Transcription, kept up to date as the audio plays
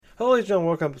Hello, ladies and gentlemen.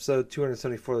 Welcome to episode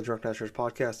 274 of the Drunk Nashers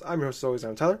podcast. I'm your host, as always,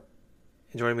 I'm Tyler.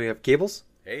 And joining me, we have Gables.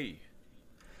 Hey.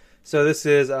 So this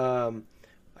is, I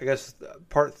guess,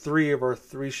 part 3 of our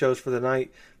 3 shows for the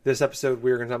night. This episode,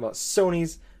 we're going to talk about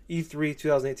Sony's E3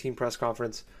 2018 press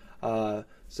conference.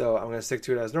 So I'm going to stick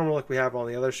to it as normal like we have on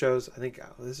the other shows. I think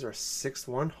this is our 6th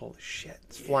one. Holy shit.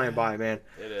 It's flying by, man.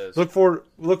 It is. Look forward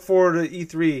to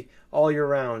E3 all year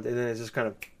round, and then it's just kind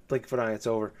of blink of an eye, it's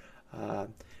over.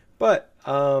 But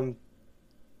like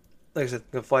I said,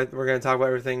 we're going to talk about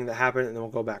everything that happened, and then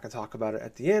we'll go back and talk about it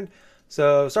at the end.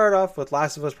 So started off with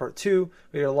Last of Us Part 2.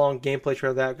 We had a long gameplay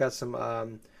trailer that got some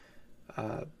a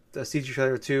CG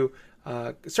trailer too.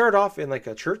 Started off in like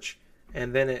a church,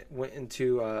 and then it went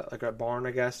into like a barn,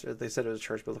 I guess. They said it was a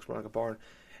church, but it looks more like a barn.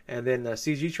 And then the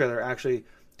CG trailer actually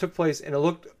took place, and it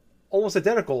looked almost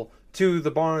identical to the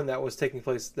barn that was taking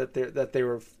place that they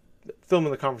were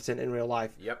filming the conference in real life.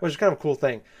 Yep. Which is kind of a cool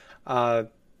thing.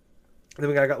 Then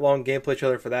we got a long gameplay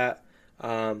trailer for that.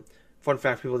 Fun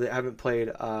fact, people that haven't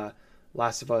played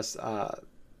Last of Us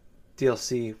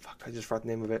DLC. Fuck, I just forgot the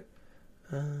name of it.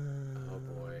 Oh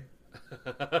boy.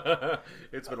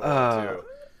 It's been a while too.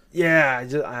 Yeah,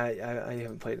 I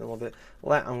haven't played it in a little bit.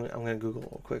 I'm gonna Google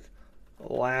real quick.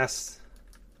 Last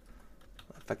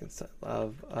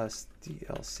of Us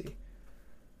DLC.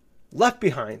 Left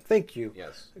Behind. Thank you.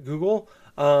 Yes. Google.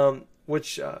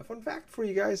 Which fun fact for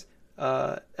you guys.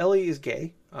 Ellie is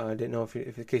gay. I didn't know if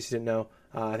in case you didn't know.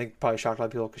 I think probably shocked a lot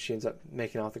of people because she ends up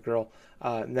making out with the girl.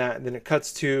 Then it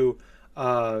cuts to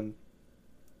a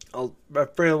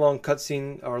very long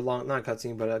cutscene, or not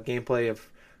cutscene, but a gameplay of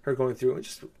her going through and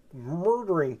just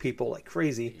murdering people like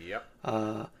crazy.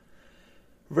 Yep.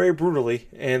 Very brutally.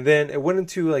 And then it went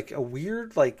into like a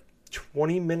weird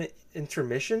 20-minute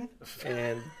intermission,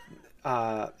 and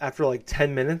after like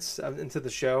 10 minutes into the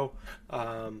show.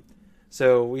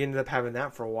 So we ended up having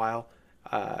that for a while.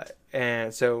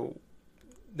 And so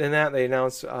then they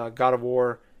announced God of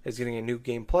War is getting a new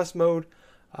Game Plus mode.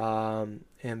 And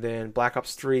then Black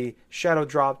Ops 3 Shadow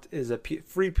Dropped is a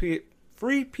free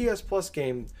PS Plus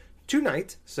game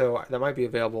tonight. So that might be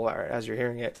available as you're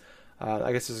hearing it.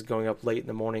 I guess this is going up late in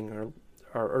the morning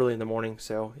or early in the morning.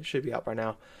 So it should be out by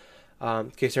now.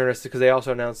 In case you're interested, because they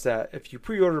also announced that if you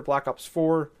pre-order Black Ops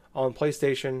 4 on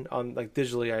PlayStation, on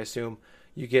digitally, I assume,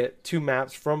 you get 2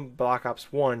 maps from Black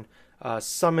Ops 1,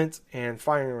 Summit and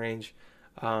Firing Range,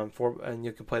 and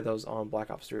you can play those on Black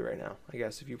Ops 3 right now, I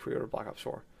guess, if you pre-order Black Ops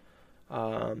 4.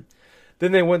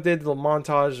 Then they did the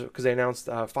montage, because they announced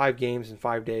 5 games in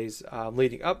 5 days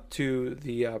leading up to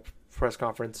the press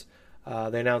conference.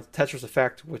 They announced Tetris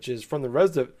Effect, which is from the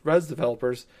Rez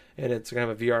developers, and it's going to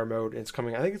have a VR mode. And it's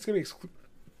coming. I think it's going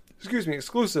to be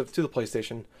exclusive to the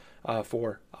PlayStation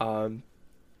 4.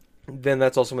 Then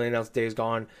that's also when they announced Days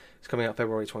Gone. It's coming out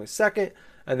February 22nd.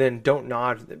 And then Don't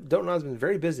Nod. Don't Nod's been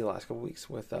very busy the last couple weeks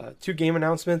with 2 game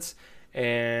announcements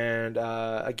and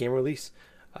a game release.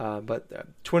 But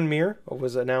Twin Mirror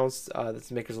was announced. That's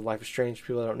the makers of Life is Strange.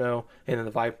 People that don't know, and then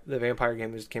the vampire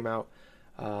game that just came out.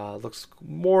 Looks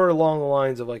more along the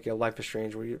lines of like a Life is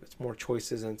Strange, where it's more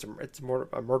choices and it's more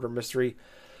a murder mystery.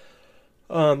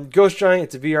 Ghost Giant,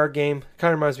 it's a VR game.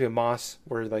 Kind of reminds me of Moss,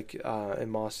 where in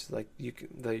Moss,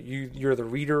 you're the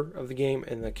reader of the game,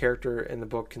 and the character in the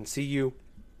book can see you.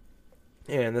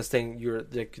 And this thing, you're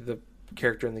the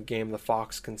character in the game, the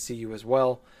fox, can see you as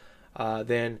well.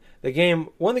 Then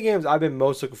one of the games I've been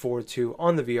most looking forward to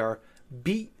on the VR,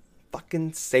 Beat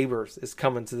fucking Sabers, is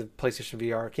coming to the PlayStation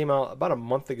VR. It came out about a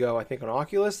month ago, I think, on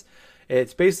Oculus.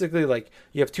 It's basically like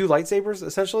you have 2 lightsabers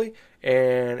essentially,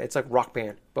 and it's like Rock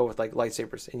Band, but with like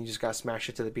lightsabers, and you just gotta smash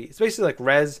it to the beat. It's basically like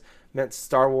Rez meant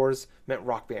Star Wars meant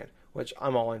Rock Band, which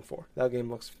I'm all in for. That game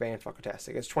looks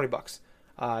fan-fucking-tastic. It's $20.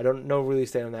 I don't know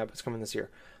release date on that, but it's coming this year.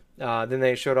 Then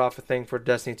they showed off a thing for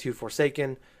Destiny 2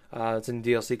 Forsaken. It's in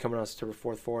DLC coming out September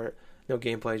 4th for it. No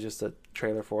gameplay, just a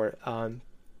trailer for it.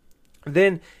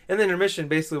 Then in the intermission,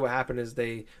 basically what happened is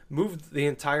they moved the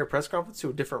entire press conference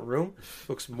to a different room.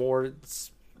 Looks more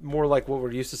like what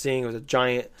we're used to seeing. It was a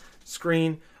giant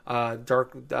screen,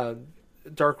 dark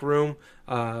room.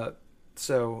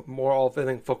 So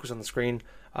everything focused on the screen.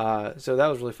 So that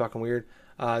was really fucking weird.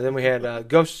 Then we had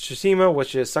Ghost of Tsushima,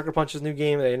 which is Sucker Punch's new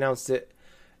game. They announced it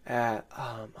at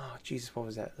what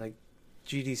was that? Like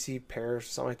GDC Paris or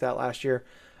something like that last year.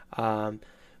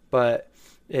 But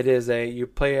it is you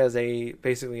play as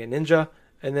basically a ninja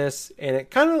in this, and it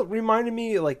kind of reminded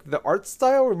me, like the art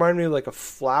style reminded me of like a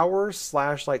flower /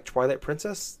 like Twilight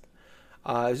Princess.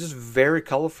 It's just very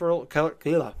colorful,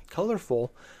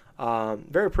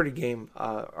 very pretty game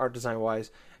art design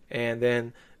wise. And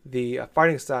then the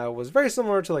fighting style was very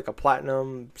similar to like a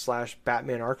Platinum /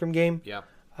 Batman Arkham game. Yeah.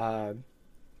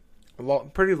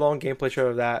 Pretty long gameplay show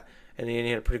of that, and then he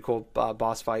had a pretty cool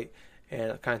boss fight,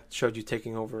 and it kind of showed you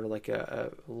taking over like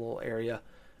a little area.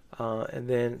 And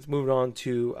then it's moved on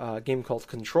to a game called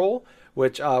Control,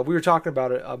 which we were talking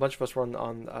about it. A bunch of us were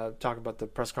on talking about the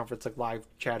press conference, like live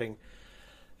chatting.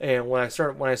 And when I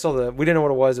saw we didn't know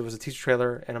what it was. It was a teaser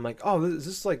trailer, and I'm like, oh,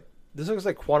 this looks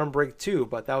like Quantum Break 2,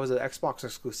 but that was an Xbox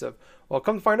exclusive. Well,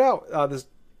 come to find out, this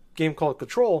game called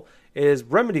Control is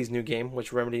Remedy's new game,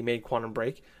 which Remedy made Quantum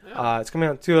Break. Yeah. It's coming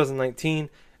out in 2019,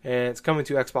 and it's coming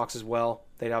to Xbox as well.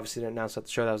 They obviously didn't announce at the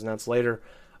show. That was announced later.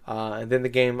 And then the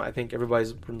game I think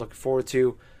everybody's been looking forward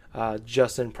to.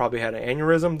 Justin probably had an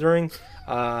aneurysm during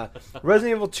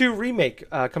Resident Evil 2 Remake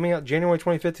coming out January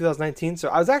 25th, 2019. So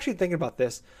I was actually thinking about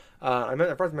this. I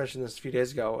first mentioned this a few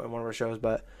days ago in one of our shows,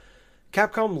 but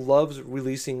Capcom loves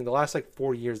releasing the last like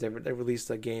 4 years. They released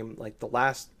a game like the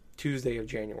last Tuesday of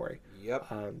January. Yep.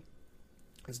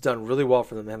 It's done really well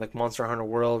for them. They had like Monster Hunter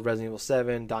World, Resident Evil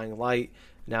 7, Dying Light,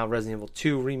 now Resident Evil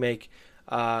 2 Remake.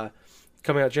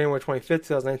 Coming out January 25th,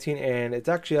 2019, and it's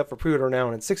actually up for pre-order now,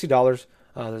 and it's $60.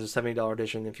 There's a $70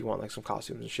 edition if you want like some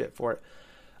costumes and shit for it.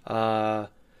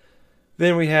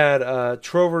 Then we had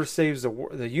Trover Saves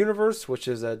the Universe, which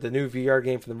is the new VR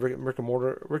game for the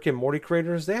Rick and Morty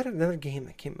creators. They had another game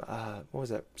that came. What was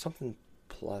that? Something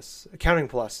Plus, Accounting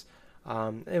Plus.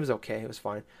 It was okay. It was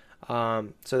fine.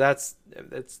 So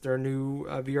it's their new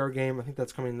VR game. I think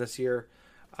that's coming this year.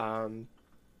 And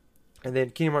then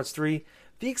Kingdom Hearts 3.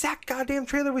 The exact goddamn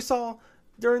trailer we saw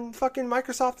during fucking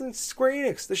Microsoft and Square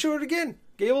Enix. They showed it again.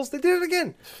 Gables, they did it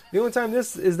again. The only time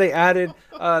this is they added,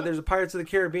 there's a Pirates of the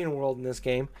Caribbean world in this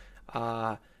game.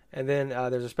 And then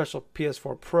there's a special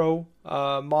PS4 Pro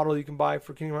model you can buy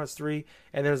for Kingdom Hearts 3.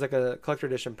 And there's like a collector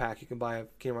edition pack you can buy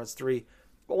of Kingdom Hearts 3,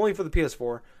 only for the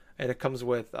PS4. And it comes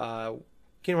with Kingdom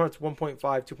Hearts 1.5,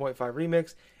 2.5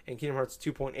 Remix, and Kingdom Hearts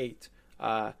 2.8.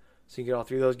 So you can get all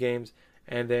three of those games.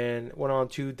 And then went on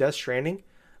to Death Stranding.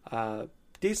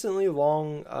 Decently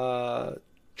long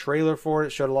trailer for it.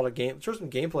 Showed a lot of showed some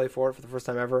gameplay for it for the first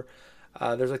time ever.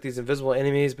 There's like these invisible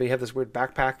enemies, but you have this weird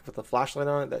backpack with a flashlight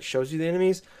on it that shows you the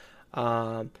enemies.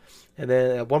 And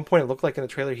then at one point it looked like in the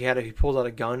trailer he pulls out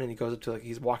a gun and he goes up to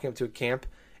he's walking up to a camp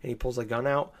and he pulls a gun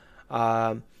out.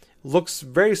 Looks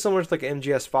very similar to like an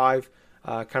MGS5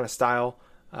 kind of style.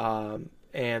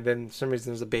 And then for some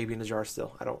reason there's a baby in the jar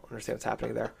still. I don't understand what's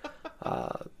happening there.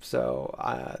 So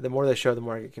the more they show, the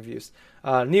more I get confused.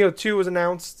 Neo 2 was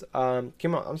announced.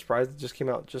 Came out. I'm surprised it just came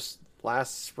out just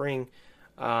last spring.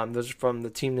 Those are from the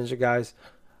Team Ninja guys.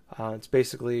 It's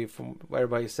basically, from what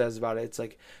everybody says about it, it's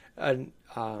like a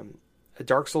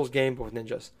Dark Souls game but with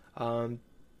ninjas.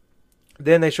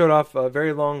 Then they showed off a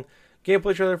very long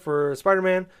gameplay trailer for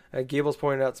Spider-Man. Gables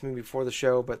pointed out to me before the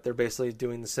show, but they're basically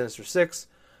doing the Sinister Six.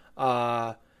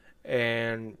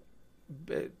 And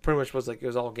it pretty much was like it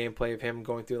was all gameplay of him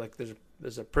going through like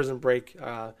there's a prison break,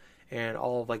 and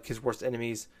all of like his worst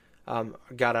enemies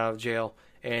got out of jail.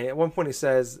 And at one point he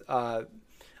says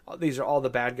these are all the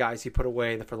bad guys he put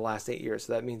away for the last 8 years.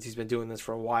 So that means he's been doing this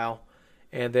for a while.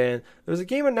 And then there was a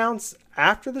game announced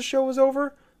after the show was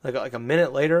over, like a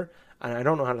minute later, and I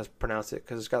don't know how to pronounce it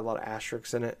because it's got a lot of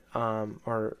asterisks in it,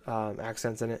 or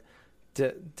accents in it.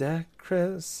 Decrani?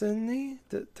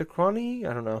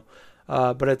 I don't know.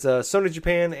 But it's a Sony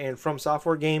Japan and From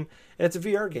Software game, and it's a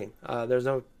VR game. There's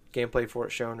no gameplay for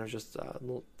it shown. There's just a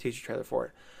little teaser trailer for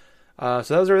it.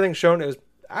 So that was everything shown. It was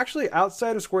actually,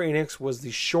 outside of Square Enix, was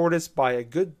the shortest by a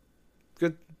good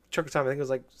chunk of time. I think it was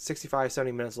like 65,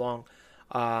 70 minutes long.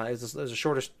 It was the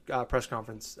shortest press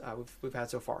conference we've had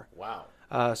so far. Wow.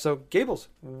 So, Gables,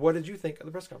 what did you think of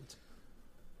the press conference?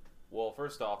 Well,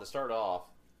 first off, to start off,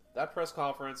 that press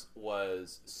conference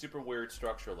was super weird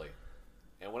structurally.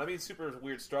 And when I mean super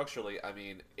weird structurally, I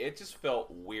mean it just felt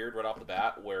weird right off the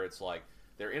bat, where it's like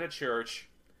they're in a church.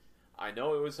 I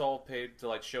know it was all paid to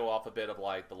like show off a bit of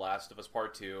like The Last of Us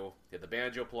Part 2. They had the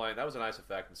banjo playing. That was a nice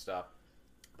effect and stuff.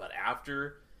 But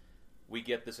after we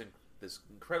get this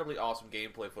incredibly awesome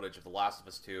gameplay footage of The Last of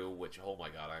Us 2, which, oh my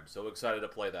god, I'm so excited to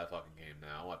play that fucking game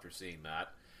now after seeing that.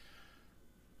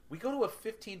 We go to a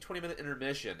 15-20 minute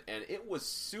intermission, and it was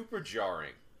super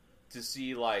jarring to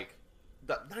see, like,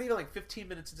 not even like 15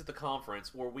 minutes into the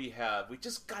conference where we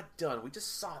just got done. We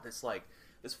just saw this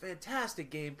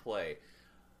fantastic gameplay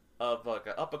of like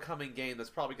an up-and-coming game that's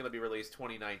probably going to be released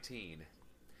 2019.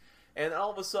 And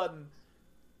all of a sudden,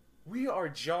 we are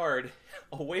jarred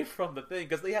away from the thing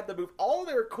because they had to move all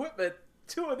their equipment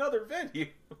to another venue.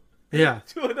 Yeah.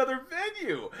 To another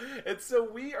venue. And so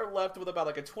we are left with about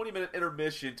like a 20-minute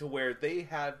intermission to where they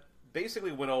had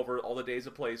basically went over all the days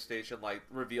of PlayStation, like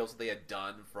reveals that they had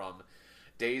done from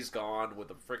Days Gone with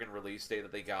the freaking release date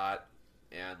that they got,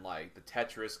 and like the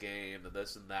Tetris game, and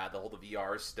this and that, the whole the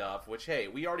VR stuff. Which hey,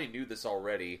 we already knew this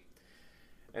already,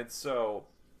 and so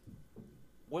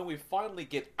when we finally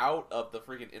get out of the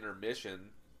freaking intermission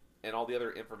and all the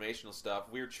other informational stuff,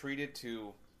 we're treated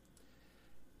to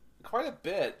quite a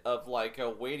bit of like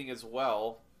waiting as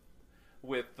well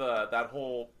with that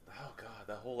whole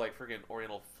like freaking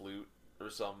Oriental flute or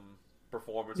some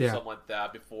performance or something like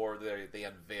that before they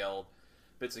unveiled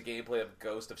bits of gameplay of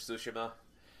Ghost of Tsushima.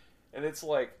 And it's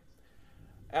like,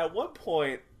 at one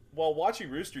point while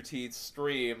watching Rooster Teeth's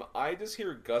stream, I just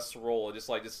hear Gus roll just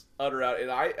utter out,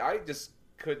 and I just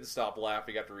couldn't stop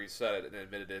laughing after he said it and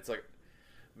admitted it. It's like,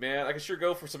 man, I can sure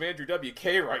go for some Andrew WK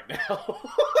right now.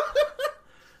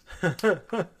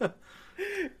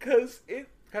 Because it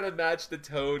kind of matched the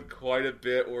tone quite a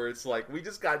bit, where it's like, we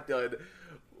just got done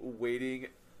waiting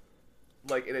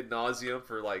like in ad nauseum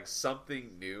for like something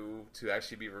new to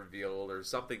actually be revealed or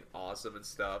something awesome and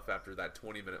stuff after that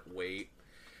 20-minute wait.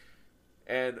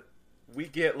 And we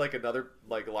get like another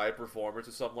like live performance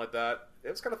or something like that. It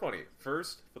was kind of funny.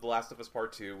 First, for The Last of Us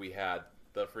Part 2, we had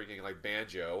the freaking like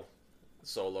banjo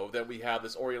solo. Then we have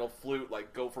this Oriental flute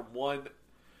like go from one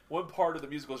part of the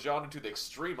musical genre to the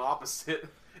extreme opposite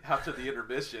after the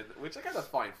intermission, which I kind of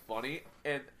find funny.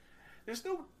 And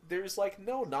there's like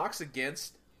no knocks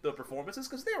against the performances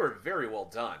because they were very well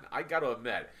done, I gotta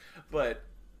admit. But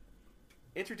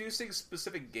introducing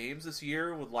specific games this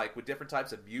year with different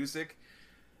types of music,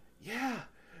 yeah,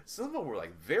 some of them were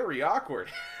like very awkward.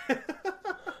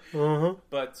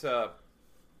 But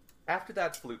after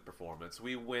that flute performance,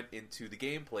 we went into the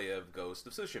gameplay of Ghost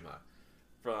of Tsushima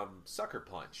from Sucker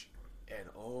Punch, and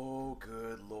oh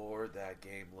good lord, that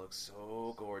game looks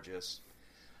so gorgeous.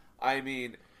 I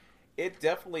mean, it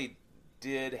definitely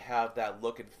did have that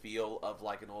look and feel of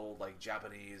like an old like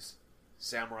Japanese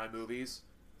samurai movies.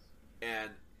 And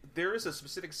there is a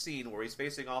specific scene where he's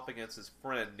facing off against his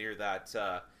friend near that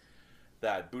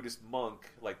that Buddhist monk,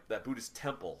 like that Buddhist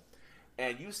temple,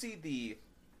 and you see the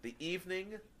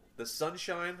evening, the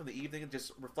sunshine from the evening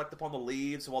just reflect upon the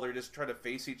leaves while they're just trying to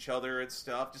face each other and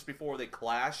stuff just before they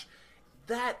clash.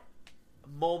 That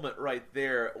moment right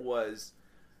there was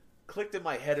clicked in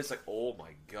my head. It's like, oh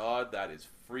my god, that is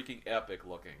freaking epic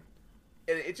looking.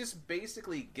 And it just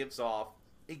basically gave off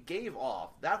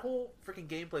that whole freaking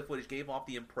gameplay footage gave off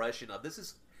the impression of this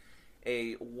is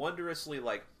a wondrously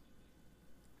like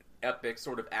epic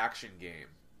sort of action game.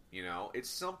 You know, it's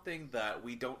something that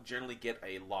we don't generally get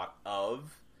a lot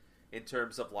of in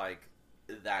terms of like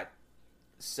that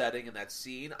setting and that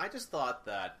scene. I just thought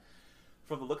that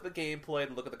from the look of the gameplay,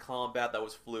 the look of the combat that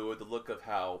was fluid, the look of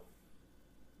how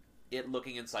it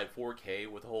looking inside 4K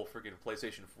with the whole freaking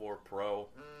PlayStation 4 Pro,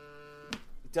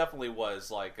 definitely was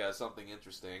like something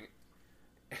interesting.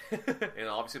 And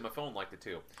obviously my phone liked it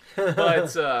too.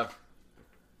 But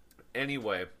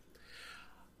anyway,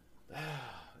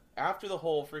 after the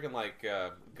whole freaking like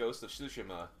Ghost of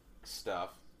Tsushima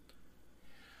stuff,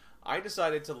 I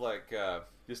decided to like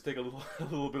just take a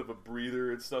little bit of a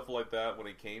breather and stuff like that when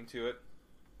it came to it.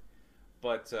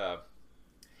 But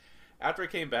after I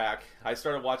came back, I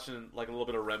started watching like a little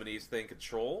bit of Remedy's thing,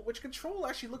 Control, which Control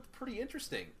actually looked pretty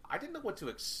interesting. I didn't know what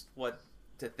to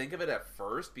think of it at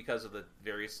first because of the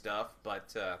various stuff,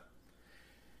 but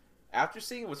after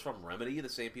seeing it was from Remedy, the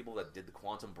same people that did the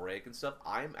Quantum Break and stuff,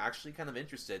 I'm actually kind of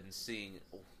interested in seeing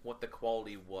what the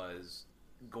quality was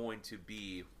going to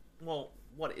be. Well,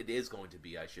 what it is going to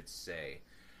be, I should say,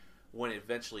 when it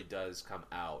eventually does come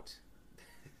out.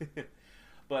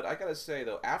 But I gotta say,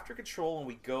 though, after Control, when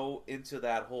we go into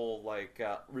that whole, like,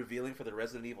 revealing for the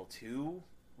Resident Evil 2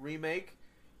 remake,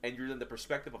 and you're in the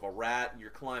perspective of a rat, and you're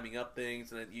climbing up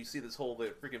things, and then you see this whole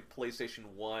freaking PlayStation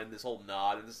 1, this whole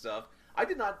nod and stuff,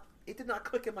 it did not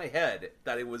click in my head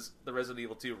that it was the Resident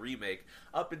Evil 2 remake,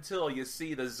 up until you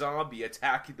see the zombie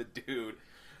attacking the dude,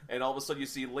 and all of a sudden you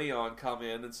see Leon come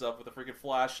in and stuff with a freaking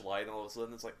flashlight, and all of a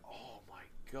sudden it's like, oh my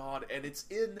god, and it's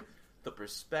in the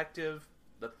perspective,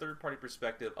 the third-party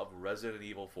perspective of Resident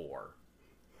Evil 4.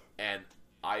 And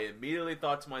I immediately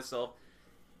thought to myself,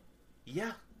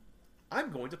 yeah,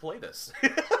 I'm going to play this.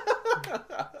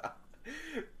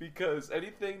 Because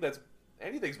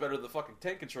anything's better than the fucking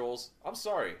tank controls. I'm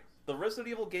sorry. The Resident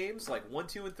Evil games, like 1,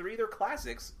 2, and 3, they're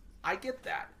classics. I get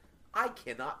that. I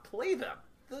cannot play them.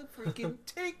 The freaking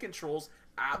tank controls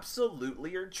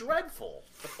absolutely are dreadful.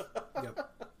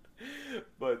 Yep.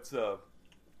 But,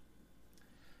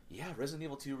 yeah, Resident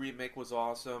Evil 2 Remake was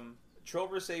awesome.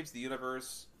 Trover Saves the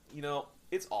Universe, you know,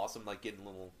 it's awesome, like, getting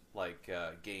little, like,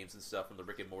 games and stuff from the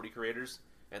Rick and Morty creators.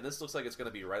 And this looks like it's going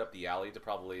to be right up the alley to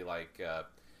probably, like,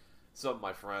 some of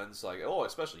my friends, like, oh,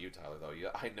 especially you, Tyler, though.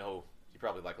 I know you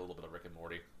probably like a little bit of Rick and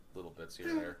Morty, little bits here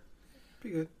and there. Be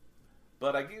good.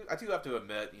 But I do have to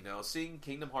admit, seeing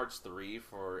Kingdom Hearts 3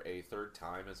 for a third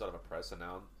time instead of a press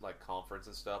conference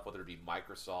and stuff, whether it be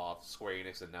Microsoft, Square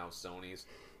Enix, and now Sony's,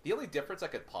 the only difference I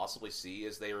could possibly see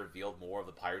is they revealed more of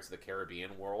the Pirates of the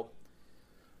Caribbean world.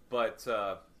 But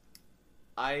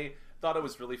I thought it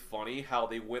was really funny how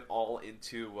they went all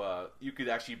into you could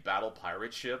actually battle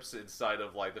pirate ships inside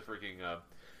of like the freaking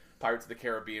Pirates of the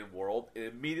Caribbean world. And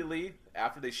immediately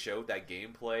after they showed that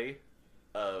gameplay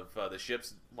of the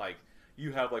ships, like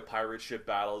you have like pirate ship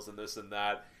battles and this and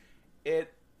that,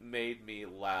 it made me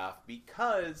laugh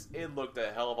because it looked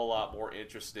a hell of a lot more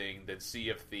interesting than Sea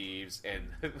of Thieves and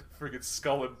freaking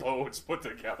Skull and Bones put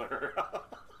together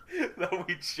that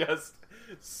we just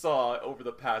saw over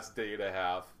the past day and a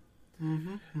half.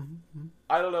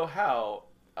 I don't know how,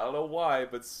 I don't know why,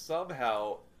 but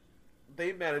somehow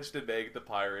they managed to make the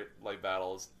pirate like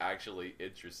battles actually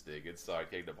interesting inside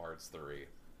Kingdom Hearts 3.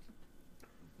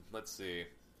 Let's see.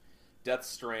 Death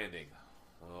Stranding.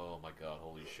 Oh my god,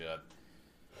 holy shit.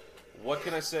 What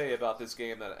can I say about this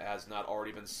game that has not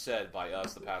already been said by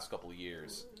us the past couple of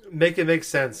years? Make it make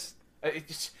sense.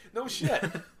 No shit.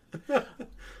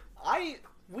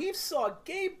 We saw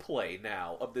gameplay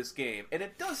now of this game, and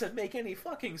it doesn't make any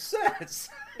fucking sense.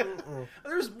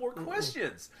 There's more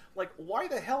questions. Like, why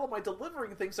the hell am I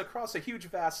delivering things across a huge,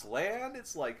 vast land?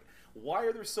 It's like, why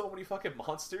are there so many fucking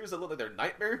monsters that look like they're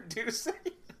nightmare-inducing?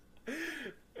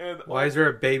 And why is there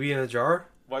a baby in a jar?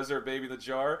 Why is there a baby in the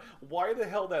jar? Why the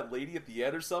hell that lady at the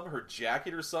end or something, her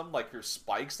jacket or something, like her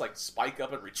spikes, like spike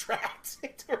up and retract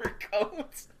into her coat?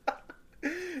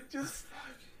 Just,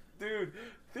 dude,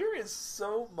 there is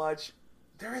so much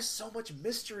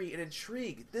mystery and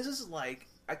intrigue. This is like,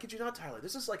 I kid you not, Tyler,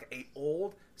 this is like an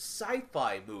old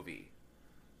sci-fi movie.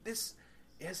 This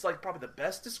is like probably the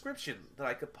best description that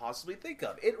I could possibly think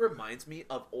of. It reminds me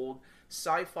of old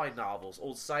sci-fi novels,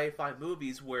 old sci-fi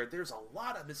movies where there's a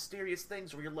lot of mysterious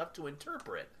things where you're left to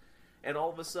interpret. And all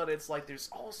of a sudden it's like there's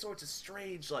all sorts of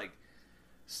strange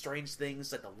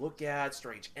things like to look at,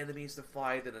 strange enemies to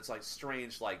fight, and it's like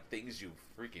strange like things you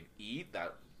freaking eat.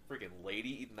 That freaking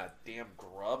lady eating that damn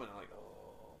grub, and I'm like,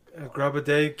 oh god. A grub a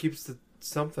day keeps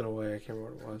something away. I can't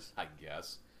remember what it was. I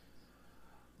guess.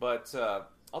 But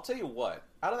I'll tell you what,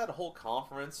 out of that whole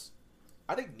conference,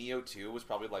 I think Neo 2 was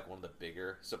probably like one of the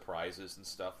bigger surprises and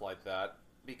stuff like that,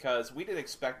 because we didn't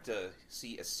expect to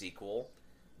see a sequel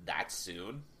that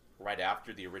soon, right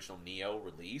after the original Neo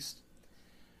released.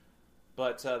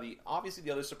 But obviously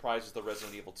the other surprise is the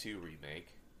Resident Evil 2 remake,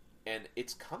 and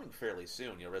it's coming fairly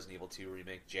soon. Resident Evil 2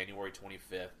 remake, January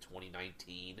 25th,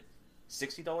 2019.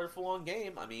 $60 full-on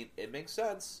game. I mean, it makes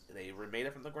sense. They remade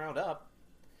it from the ground up.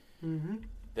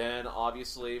 Then,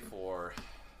 obviously, for,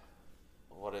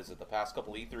 the past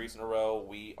couple E3s in a row,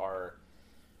 we are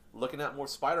looking at more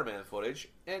Spider-Man footage.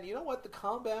 And you know what? The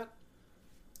combat,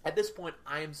 at this point,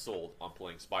 I am sold on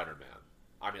playing Spider-Man.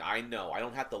 I mean, I know. I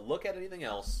don't have to look at anything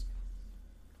else.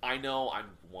 I know I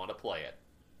want to play it.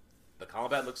 The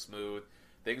combat looks smooth.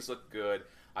 Things look good.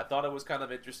 I thought it was kind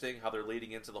of interesting how they're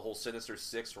leading into the whole Sinister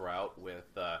Six route with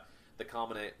the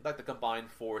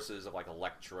combined forces of like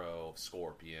Electro, of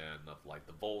Scorpion, of like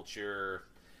the Vulture,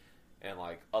 and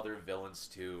like other villains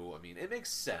too. I mean, it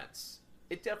makes sense.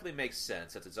 It definitely makes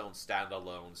sense. It's its own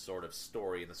standalone sort of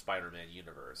story in the Spider-Man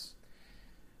universe.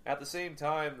 At the same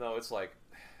time, though, it's like,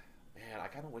 man, I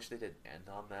kind of wish they didn't end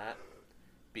on that,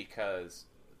 because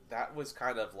that was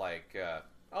kind of like,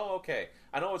 oh, okay.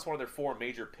 I know it's one of their 4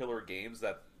 major pillar games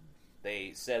that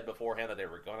they said beforehand that they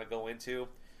were going to go into.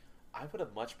 I would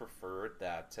have much preferred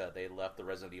that they left the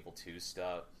Resident Evil 2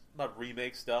 stuff, not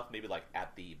remake stuff, maybe like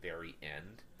at the very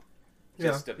end.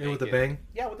 Just to make with the bang.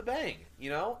 Yeah, with the bang.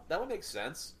 That would make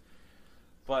sense.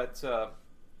 But,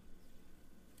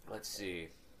 let's see.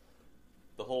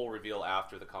 The whole reveal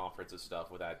after the conference and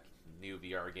stuff with that new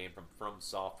VR game from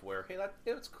Software. Hey,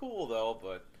 it's cool though,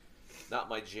 but not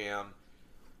my jam.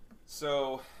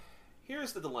 So,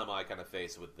 here's the dilemma I kind of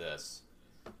face with this.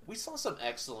 We saw some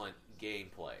excellent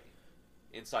gameplay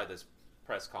inside this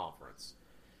press conference.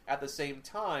 At the same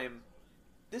time,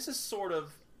 this is sort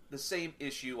of the same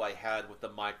issue I had with the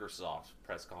Microsoft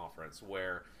press conference,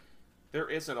 where there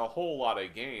isn't a whole lot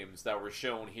of games that were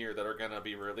shown here that are going to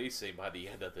be releasing by the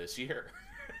end of this year.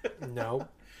 No.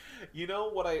 You know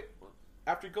what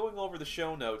after going over the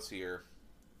show notes here,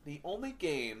 the only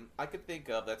game I could think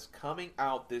of that's coming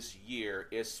out this year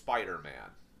is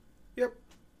Spider-Man. Yep.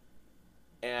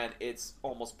 And it's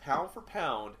almost pound for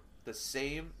pound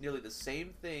nearly the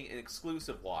same thing, and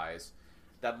exclusive-wise,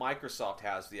 that Microsoft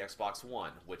has for the Xbox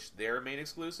One, which their main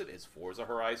exclusive is Forza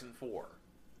Horizon 4.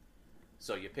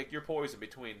 So you pick your poison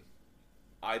between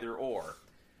either or.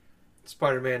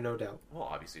 Spider-Man, no doubt. Well,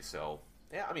 obviously so.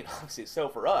 Yeah, I mean, obviously so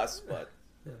for us, but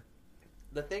yeah.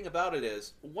 The thing about it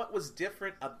is, what was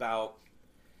different about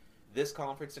this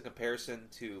conference in comparison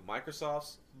to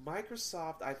Microsoft's?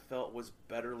 Microsoft, I felt, was not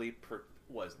betterly,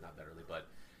 but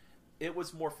it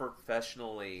was more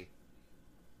professionally,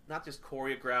 not just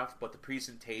choreographed, but the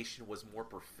presentation was more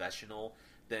professional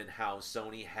than how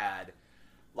Sony had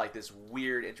like this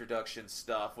weird introduction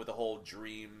stuff with the whole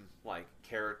dream like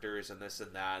characters and this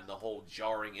and that, and the whole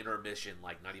jarring intermission,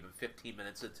 like not even 15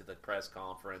 minutes into the press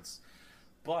conference.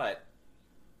 But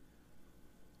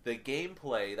the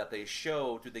gameplay that they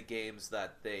showed through the games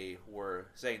that they were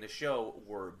saying to show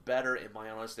were better, in my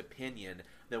honest opinion,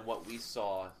 than what we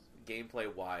saw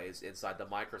gameplay-wise inside the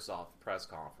Microsoft press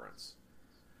conference.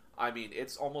 I mean,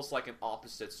 it's almost like an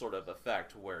opposite sort of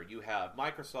effect, where you have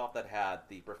Microsoft that had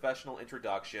the professional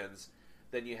introductions,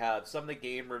 then you have some of the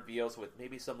game reveals with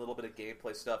maybe some little bit of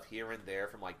gameplay stuff here and there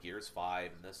from like Gears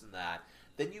 5 and this and that.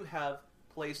 Then you have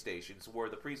PlayStation's where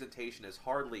the presentation is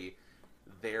hardly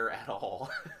there at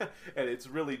all. And it's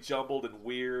really jumbled and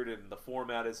weird, and the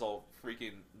format is all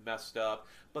freaking messed up.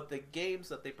 But the games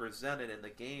that they presented and the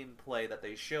gameplay that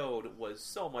they showed was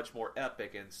so much more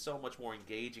epic and so much more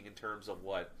engaging in terms of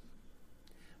what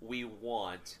we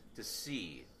want to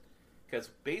see. Because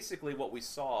basically what we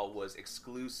saw was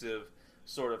exclusive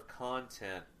sort of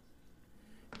content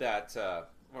that are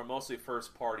mostly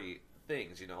first-party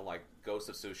things, you know, like Ghost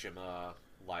of Tsushima,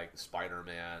 like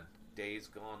Spider-Man, Days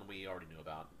Gone we already knew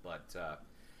about, but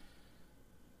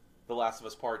The Last of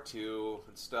Us Part 2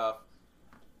 and stuff.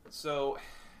 So,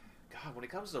 God, when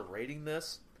it comes to rating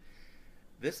this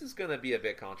is going to be a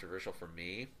bit controversial for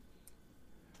me.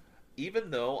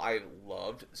 Even though I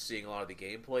loved seeing a lot of the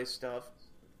gameplay stuff,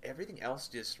 everything else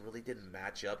just really didn't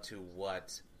match up to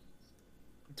what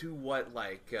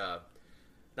like,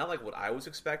 not like what I was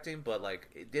expecting, but like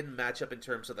it didn't match up in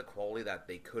terms of the quality that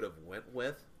they could have went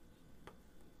with.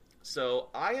 So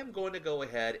I am going to go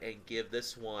ahead and give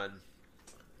this one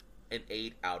an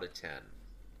 8 out of 10.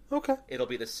 Okay. It'll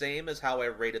be the same as how I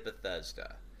rated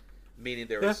Bethesda, meaning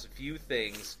there was a few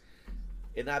things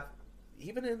in that.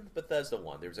 Even in Bethesda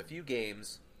 1, there was a few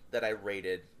games that I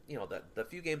rated, you know, the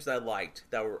few games that I liked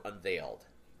that were unveiled.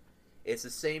 It's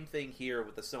the same thing here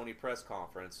with the Sony press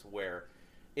conference, where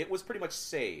it was pretty much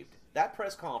saved. That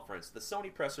press conference, the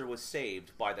Sony presser, was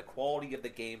saved by the quality of the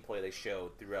gameplay they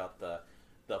showed throughout the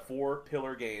 4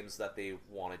 pillar games that they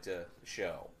wanted to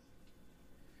show.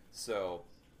 So,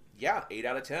 yeah, 8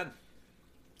 out of 10.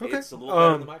 Okay. It's a little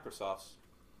better than Microsoft's.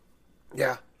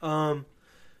 Yeah.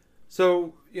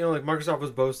 So, you know, like Microsoft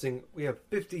was boasting, we have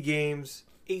 50 games,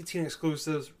 18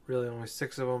 exclusives, really only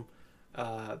 6 of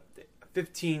them,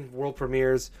 15 world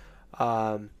premieres.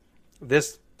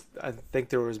 This, I think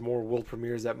there was more world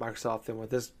premieres at Microsoft than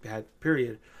what this had,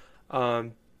 period.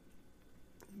 But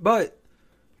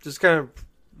just kind of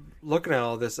looking at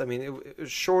all this, I mean, it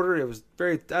was shorter. It was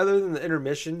very, other than the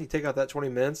intermission, you take out that 20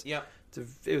 minutes. Yeah.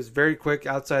 It was very quick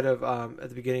outside of at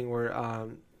the beginning where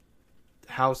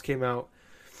House came out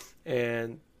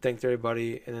and thanked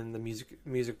everybody, and then the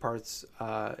music parts,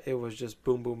 it was just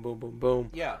boom, boom, boom, boom,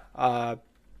 boom. Yeah.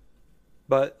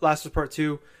 But Last of Us Part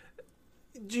 2,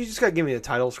 you just gotta give me the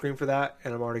title screen for that,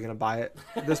 and I'm already gonna buy it.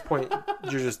 At this point,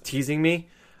 you're just teasing me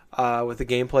with the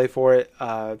gameplay for it.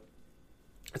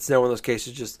 It's not one of those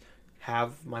cases. Just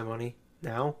have my money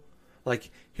now.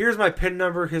 Like, here's my PIN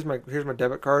number. Here's my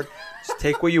debit card. Just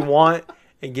take what you want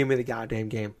and give me the goddamn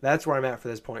game. That's where I'm at for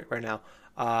this point right now.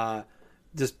 I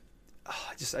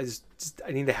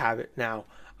need to have it now.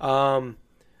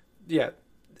 Yeah,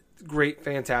 great,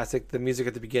 fantastic. The music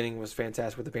at the beginning was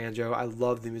fantastic with the banjo. I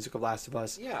love the music of Last of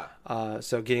Us. Yeah.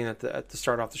 So getting at the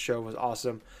start off the show was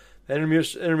awesome. The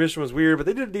intermission was weird, but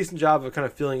they did a decent job of kind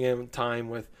of filling in time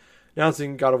with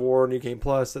announcing God of War, New Game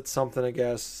Plus. That's something, I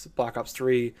guess. Black Ops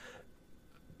 3.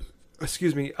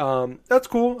 Excuse me. That's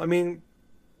cool. I mean,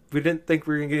 we didn't think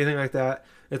we were gonna get anything like that.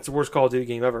 It's the worst Call of Duty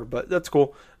game ever, but that's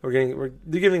cool. They're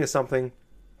giving us something.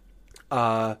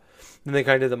 Then they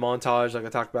kind of did the montage, like I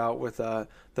talked about, with the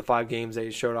 5 games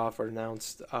they showed off or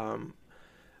announced.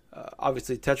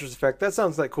 Obviously, Tetris Effect. That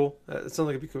sounds like cool. It sounds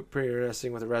like it'd be pretty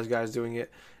interesting with the Res guys doing it.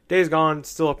 Days Gone,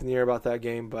 still up in the air about that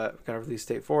game, but got a release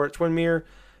date for it. Twin Mirror,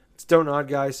 it's Don't Nod,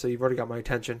 guys, so you've already got my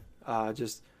attention. I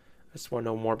just want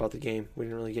to know more about the game. We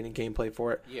didn't really get any gameplay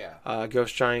for it. Yeah.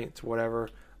 Ghost Giant, whatever.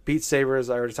 Beat Sabers,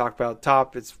 I already talked about.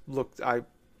 Top, I'm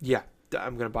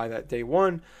gonna buy that day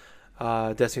one.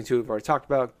 Destiny 2, we've already talked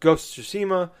about. Ghost of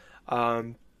Tsushima,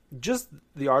 just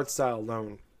the art style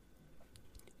alone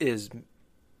is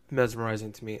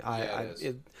mesmerizing to me.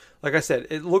 Like I said,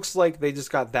 it looks like they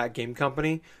just got that game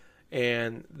company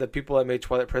and the people that made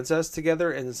Twilight Princess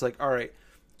together, and it's like, all right,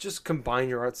 just combine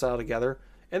your art style together,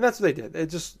 and that's what they did.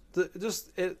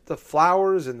 It the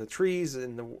flowers and the trees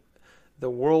and the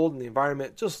world and the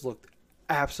environment just looked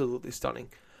absolutely stunning.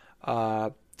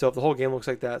 So if the whole game looks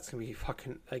like that, it's gonna be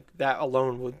fucking like that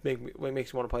alone would makes me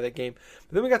want to play that game.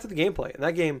 But then we got to the gameplay, and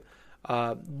that game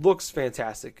looks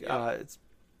fantastic. Yeah.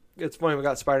 It's funny, we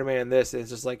got Spider-Man in this, and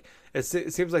it's just like it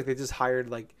seems like they just hired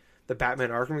like the Batman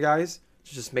Arkham guys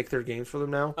to just make their games for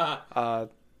them now.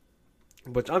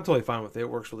 Which I'm totally fine with. It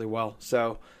works really well.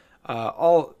 So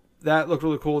all that looked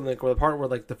really cool. And like the part where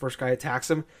like the first guy attacks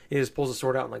him, he just pulls a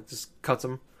sword out and like just cuts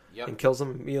him and kills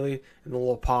him immediately. And the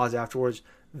little pause afterwards,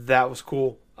 that was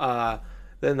cool.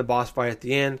 Then the boss fight at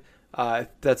the end,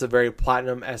 that's a very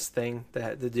Platinum-esque thing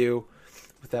to do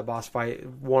with that boss fight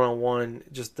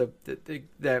 1-on-1. Just that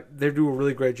they do a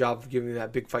really great job of giving you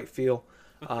that big fight feel.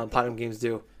 Platinum Games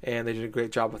do, and they did a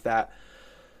great job with that.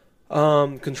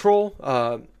 Control.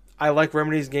 I like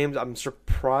Remedy's games. I'm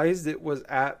surprised it was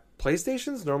at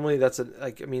PlayStation's. Normally,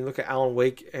 look at Alan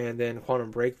Wake and then Quantum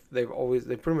Break. They've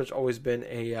pretty much always been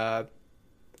a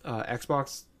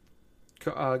Xbox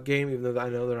game, even though I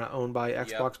know they're not owned by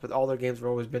Xbox. But all their games have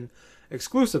always been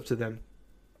exclusive to them.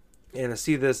 And to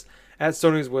see this at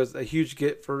Sony's was a huge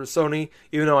get for Sony,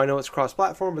 even though I know it's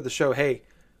cross-platform. But to show, hey,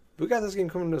 we got this game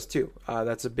coming to us too.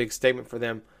 That's a big statement for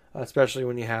them, especially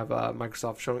when you have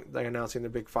Microsoft announcing their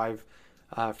big 5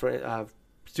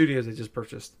 studios they just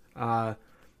purchased.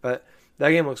 But that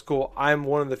game looks cool. I'm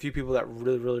one of the few people that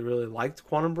really, really, really liked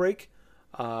Quantum Break.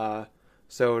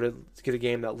 So to get a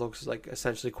game that looks like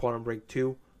essentially Quantum Break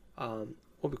 2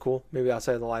 will be cool. Maybe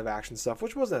outside of the live action stuff,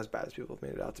 which wasn't as bad as people have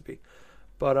made it out to be.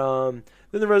 But then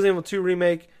the Resident Evil 2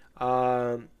 remake.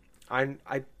 I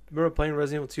remember playing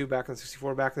Resident Evil 2 back on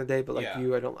 64 back in the day, but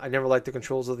I never liked the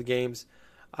controls of the games.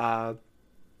 But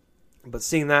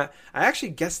seeing that, I actually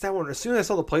guessed that one as soon as I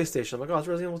saw the PlayStation. I'm like, oh, it's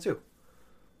Resident Evil 2.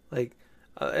 Like,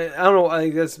 I don't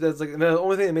know. That's like the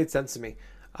only thing that made sense to me.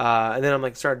 And then I'm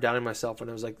like started doubting myself when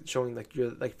it was like showing like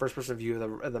your like first person view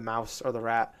of the mouse or the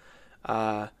rat.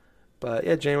 But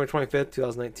yeah, January 25th,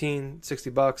 2019,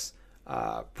 $60.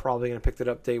 Probably gonna pick it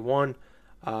up day one.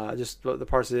 Just the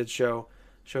parts it did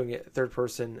showing it third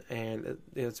person, and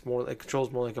it's more like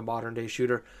controls more like a modern day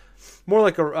shooter, more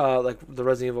like like the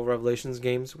Resident Evil Revelations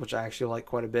games, which I actually like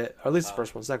quite a bit. Or at least the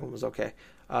first one. The second one was okay.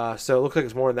 So it looks like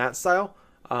it's more in that style,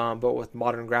 but with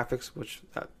modern graphics, which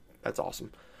that's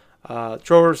awesome.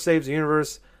 Trover Saves the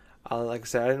Universe. Like I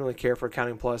said, I didn't really care for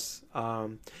Accounting Plus.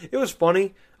 It was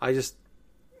funny. I just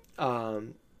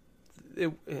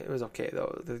it was okay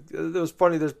though. It was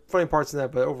funny. There's funny parts in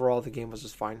that, but overall the game was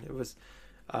just fine. It was.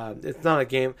 It's not a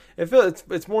game.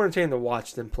 It's more entertaining to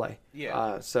watch than play.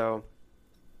 Yeah. So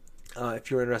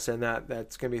if you're interested in that,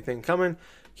 that's gonna be a thing coming.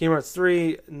 Kingdom Hearts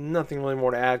 3. Nothing really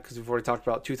more to add because we've already talked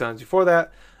about 2 times before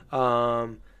that.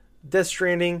 Death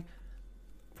Stranding.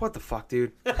 What the fuck,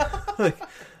 dude? Like,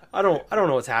 I don't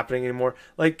know what's happening anymore.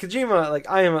 Like Kojima, like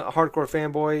I am a hardcore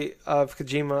fanboy of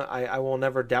Kojima. I will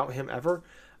never doubt him ever,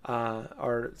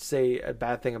 or say a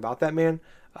bad thing about that man.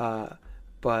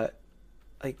 But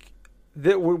like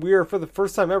we are for the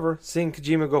first time ever seeing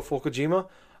Kojima go full Kojima,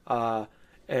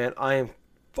 and I am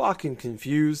fucking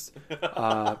confused.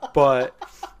 But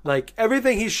like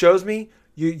everything he shows me,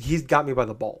 he's got me by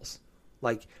the balls.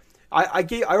 Like. I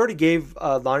already gave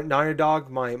Naughty Dog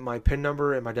my PIN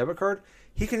number and my debit card.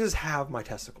 He can just have my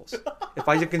testicles. If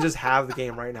I can just have the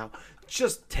game right now,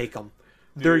 just take them.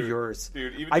 They're yours.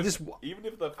 Dude, even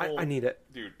if the full, I need it.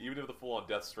 Dude, even if the full on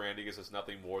Death Stranding is just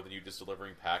nothing more than you just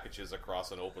delivering packages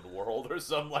across an open world or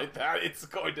something like that, it's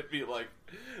going to be like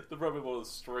probably one of the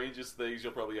strangest things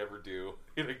you'll probably ever do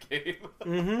in a game.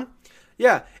 Mm-hmm.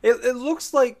 Yeah, it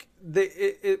looks like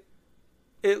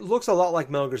it looks a lot like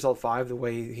Metal Gear Solid 5, the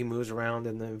way he moves around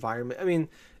in the environment. I mean,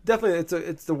 definitely,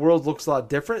 it's the world looks a lot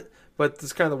different, but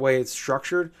this kind of the way it's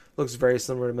structured looks very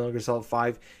similar to Metal Gear Solid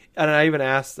 5. And I even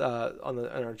asked on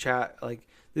our chat, like,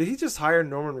 did he just hire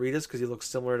Norman Reedus because he looks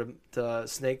similar to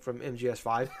Snake from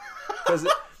MGS5? Because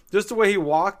just the way he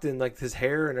walked and like his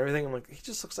hair and everything, I'm like, he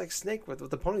just looks like Snake with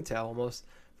the ponytail almost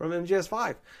from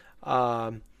MGS5.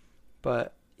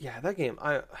 But yeah, that game,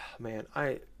 the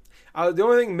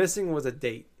only thing missing was a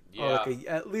date. Yeah. Or like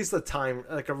at least a time,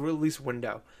 like a release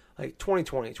window. Like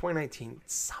 2020, 2019,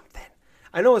 something.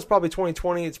 I know it's probably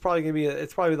 2020. It's probably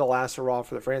the last hurrah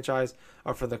for the franchise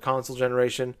or for the console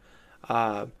generation.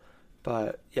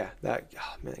 But yeah, that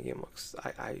game looks.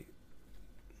 I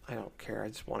don't care. I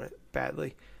just want it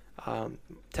badly.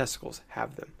 Testicles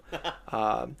have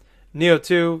them. Neo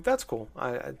 2, that's cool.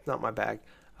 It's not my bag.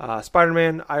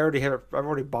 Spider-Man, I already have it. I've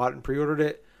already bought and pre-ordered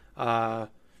it.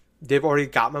 They've already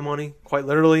got my money, quite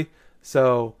literally.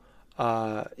 So,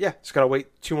 just gotta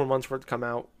wait 2 more months for it to come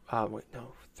out.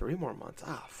 3 more months.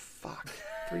 Fuck.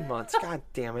 3 months. God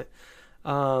damn it.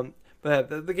 But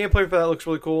the gameplay for that looks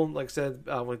really cool. Like I said,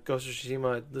 with Ghost of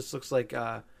Tsushima, this looks like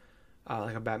a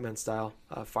Batman style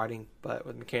fighting, but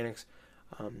with mechanics.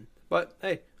 But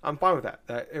hey, I'm fine with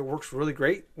that. It works really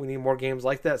great. We need more games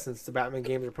like that since the Batman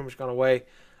games are pretty much gone away.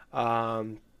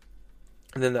 And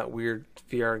then that weird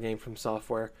VR game from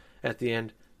Software at the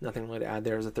end. Nothing really to add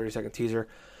there. It was a 30-second teaser.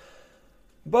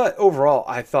 But overall,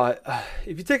 I thought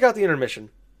if you take out the intermission,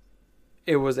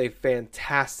 it was a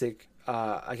fantastic,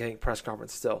 I think, press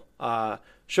conference still.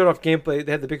 Showed off gameplay.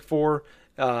 They had the big four.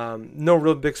 No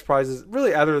real big surprises,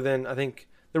 really, other than, I think,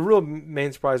 the real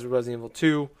main surprise was Resident Evil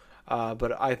 2.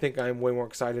 But I think I'm way more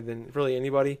excited than really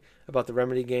anybody about the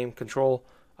Remedy game, Control.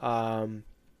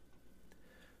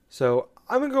 So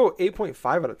I'm going to go 8.5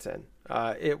 out of 10.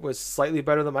 It was slightly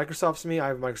better than Microsoft's to me. I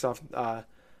have Microsoft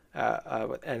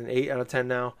at an 8 out of 10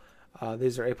 now.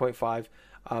 These are 8.5.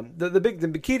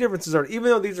 The key differences are, even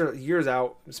though these are years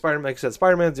out, Spider-Man, like I said,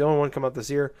 Spider-Man's the only one to come out this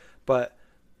year, but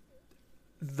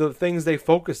the things they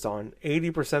focused on,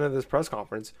 80% of this press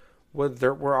conference,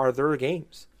 are their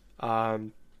games. I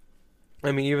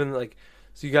mean, even like,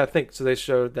 so you got to think. So they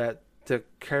showed that the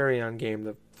Carrion game,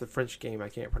 the French game I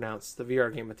can't pronounce, the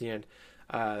VR game at the end.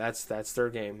 That's their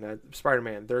game. That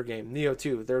Spider-Man, their game. Neo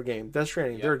 2, their game. Death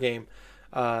Stranding, their game.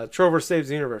 Trover Saves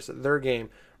the Universe, their game.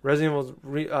 Resident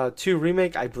Evil 2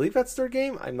 Remake, I believe that's their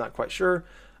game. I'm not quite sure.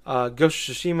 Ghost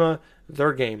of Tsushima,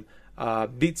 their game.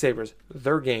 Beat Sabers,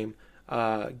 their game.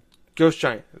 Ghost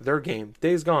Giant, their game.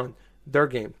 Days Gone, their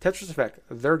game. Tetris Effect,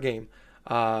 their game.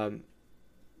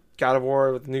 God of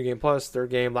War with the New Game Plus, their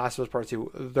game. Last of Us Part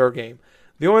 2, their game.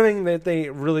 The only thing that they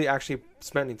really actually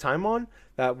spent any time on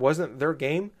that wasn't their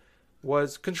game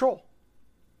was Control.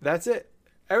 That's it.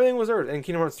 Everything was theirs. And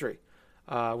Kingdom Hearts 3,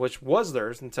 which was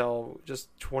theirs until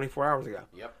just 24 hours ago.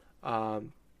 Yep.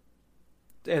 And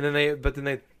then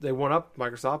they won up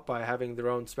Microsoft by having their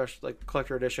own special, like,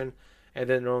 collector edition and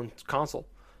then their own console.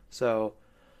 So,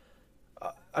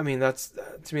 I mean, that's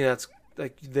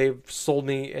like, they've sold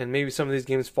me, and maybe some of these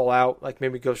games fall out, like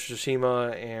maybe Ghost of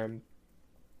Tsushima and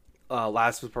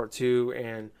Last of Us Part 2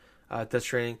 and Death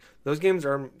Stranding. Those games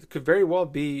could very well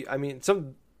be, I mean,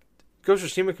 some Ghost of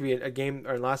Tsushima could be a game,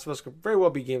 or Last of Us could very well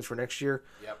be games for next year.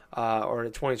 Yep. Or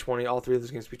in 2020. All three of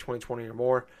those games could be 2020 or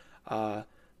more.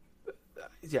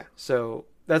 So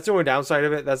that's the only downside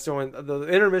of it. That's the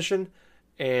intermission,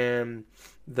 and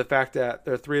the fact that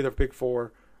there are three of the big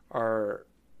four are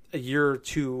a year or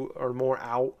two or more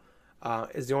out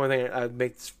is the only thing I'd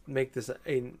make this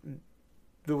it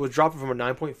would drop it from a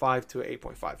 9.5 to an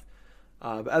 8.5.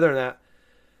 But other than that,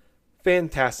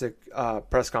 fantastic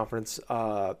press conference.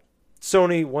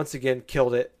 Sony once again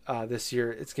killed it this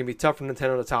year. It's gonna be tough for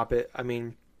Nintendo to top it. I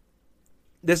mean,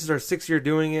 this is our 6th year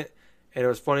doing it, and it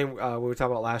was funny we were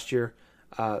talking about last year.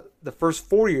 The first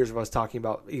 4 years of us talking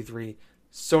about E3,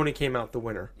 Sony came out the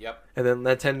winner. Yep. And then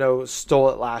Nintendo stole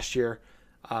it last year.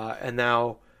 And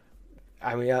now,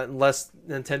 I mean, unless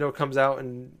Nintendo comes out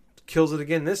and kills it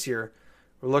again this year,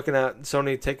 we're looking at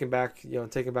Sony taking back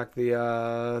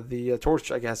the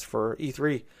torch, I guess, for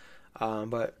E3.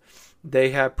 But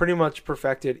they have pretty much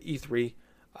perfected E3,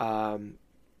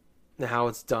 how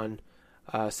it's done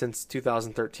since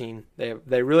 2013.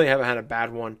 They really haven't had a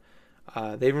bad one.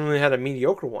 They haven't really had a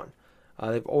mediocre one.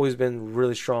 They've always been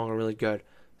really strong and really good.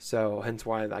 So hence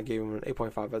why I gave them an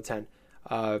 8.5 out of 10.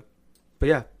 But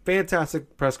yeah,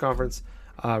 fantastic press conference.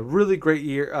 Really great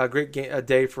year,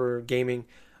 day for gaming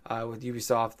with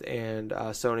Ubisoft and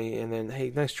Sony. And then,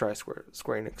 hey, nice try, Square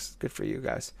Enix. Good for you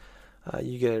guys.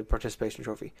 You get a participation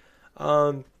trophy.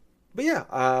 But yeah,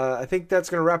 I think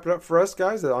that's going to wrap it up for us,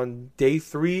 guys, on day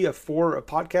 3 of 4 of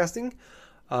podcasting.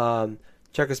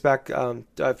 Check us back.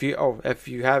 If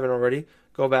you haven't already,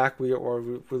 go back. We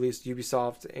released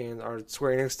Ubisoft and our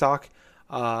Square Enix talk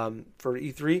for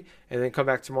E3, and then come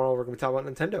back tomorrow. We're going to be talking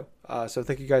about Nintendo. So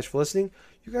thank you guys for listening.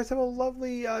 You guys have a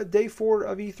lovely day 4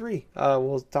 of E3.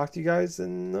 We'll talk to you guys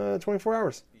in 24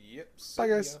 hours. Yep. Bye,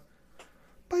 guys.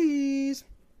 Bye.